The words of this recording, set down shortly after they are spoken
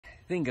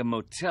think a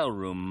motel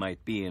room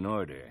might be in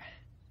order.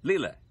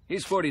 Leela,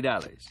 here's $40.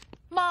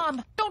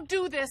 Mom, don't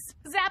do this.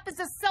 Zapp is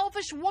a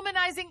selfish,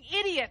 womanizing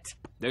idiot.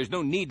 There's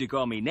no need to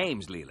call me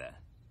names, Leela.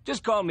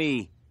 Just call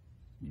me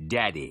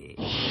Daddy.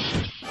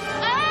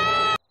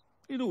 Ah!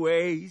 In a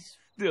way, he's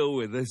still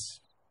with us.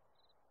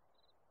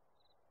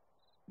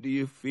 Do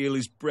you feel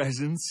his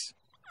presence?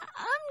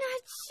 I'm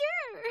not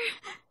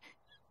sure.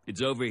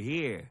 It's over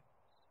here.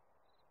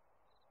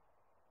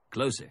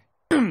 Closer.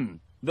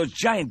 Those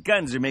giant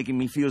guns are making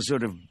me feel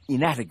sort of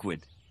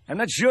inadequate. I'm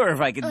not sure if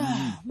I can...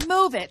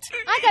 Move it.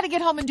 I gotta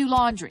get home and do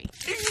laundry.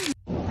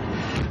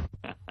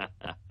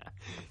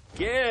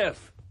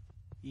 Giff!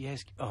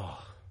 Yes,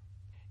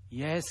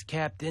 Yes,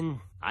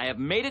 Captain. I have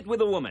made it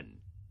with a woman.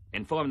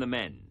 Inform the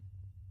men.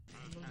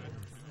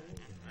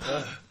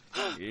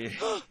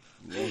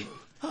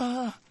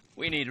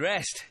 We need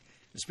rest.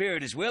 The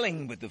spirit is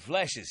willing, but the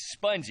flesh is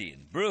spongy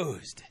and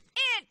bruised.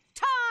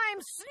 Time,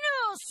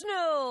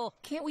 snoo.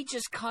 Can't we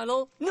just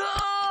cuddle? No!